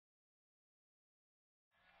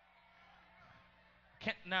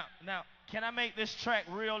Can I make this track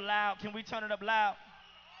real loud? Can we turn it up loud?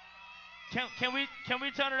 Can we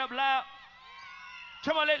turn it up loud?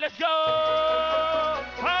 Come on, let's go.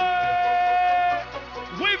 Hey,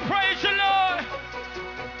 we praise you, Lord.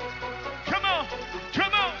 Come on,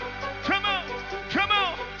 come on, come on, come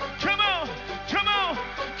on, come on, come on,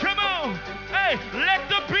 come on. Hey, let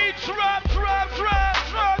the beat drop, drop, drop,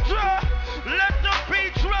 drop, drop. Let the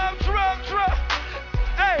beat drop, drop, drop.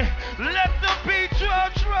 Hey, let the beat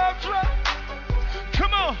drop, drop, drop.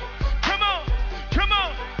 Come on, come on, come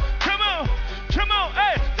on, come on, come on.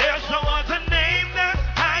 Hey, there's no other name that's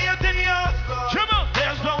higher than yours. Come on,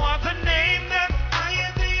 there's no other name that's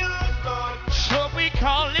higher than yours, Lord. So we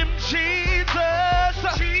call him Jesus.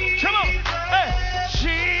 Come on, hey,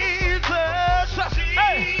 Jesus.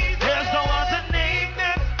 Hey, there's no other name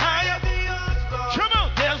that's higher than yours, Lord. Come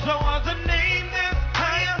on, there's no other name that's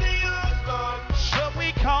higher than yours, Lord. So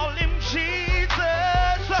we call him Jesus.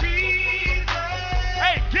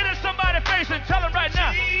 Hey, get in somebody's face and tell him right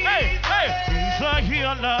now. Hey, hey, he's a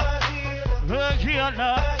healer, a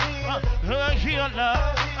healer, a healer,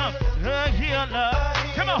 a healer.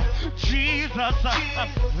 Come on, Jesus, a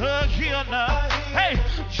healer. Hey,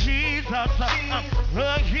 Jesus, a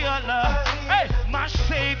healer. Hey, my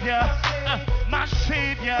Savior, my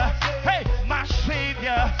Savior. Hey, my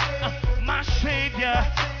Savior, my Savior.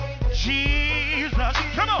 Jesus,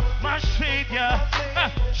 come on, my Savior,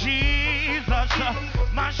 Jesus,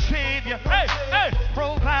 my Savior, hey, hey,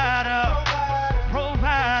 provider,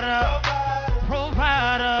 provider,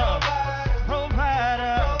 provider,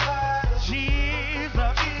 provider,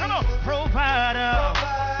 Jesus, come on, provider,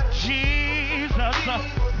 Jesus,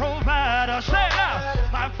 provider, say it now,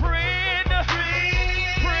 my friend,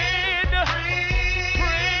 friend,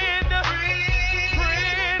 friend,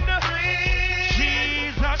 friend,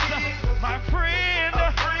 Jesus, my friend.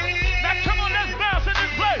 Now come on, let's bounce in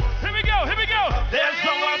this place. Here we go, here we go. There's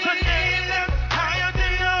no other name that's higher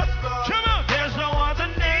than yours, Lord. Come on, there's no other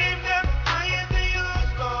name that's higher than yours,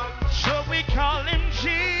 Lord. So we call him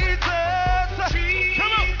Jesus.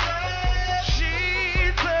 Come on,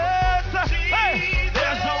 Jesus. Hey,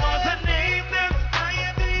 there's no other name that's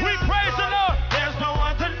higher than yours. We praise the Lord. There's no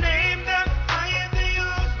other name that's higher than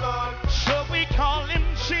yours, Lord. So we call him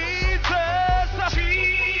Jesus.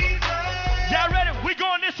 Y'all ready? We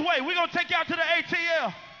going this way. We're going to take y'all to the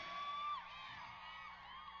ATL.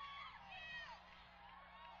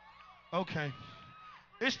 Okay.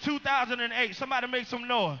 It's 2008. Somebody make some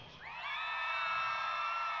noise.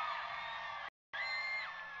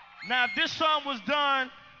 Now, if this song was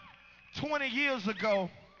done 20 years ago,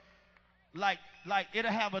 like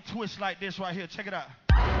it'll have a twist like this right here. Check it out.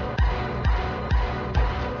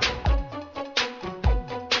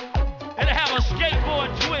 It'll have a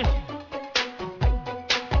skateboard twist.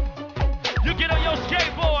 You get on your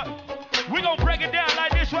skateboard, we're gonna break it down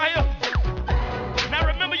like this right here. Now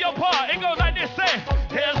remember your part, it goes like this, say,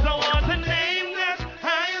 there's no other name that's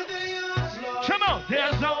higher than yours, Lord. Come on,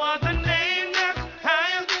 there's no other name that's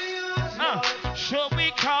higher than yours, Lord. So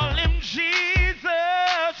we call him Jesus.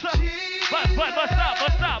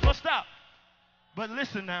 But stop. But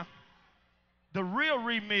listen now, the real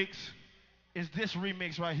remix is this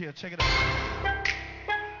remix right here, check it out.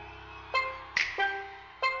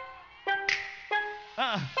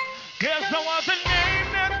 There's no other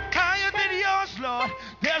name that's higher than yours, Lord.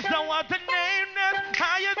 There's no other name that's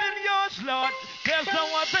higher than yours, Lord. There's no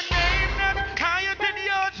other name that's higher than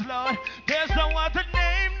yours, Lord. There's no other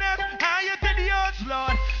name that's higher than yours,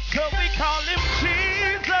 Lord. So we call him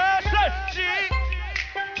Jesus.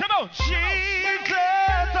 Come on, Jesus.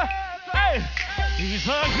 Hey, he's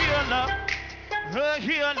a healer, a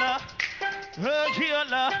healer, a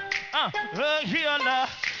healer, a healer.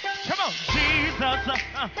 Come on, Jesus,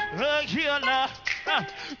 a healer,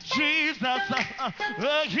 Jesus,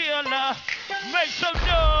 a healer. Make some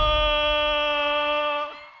noise.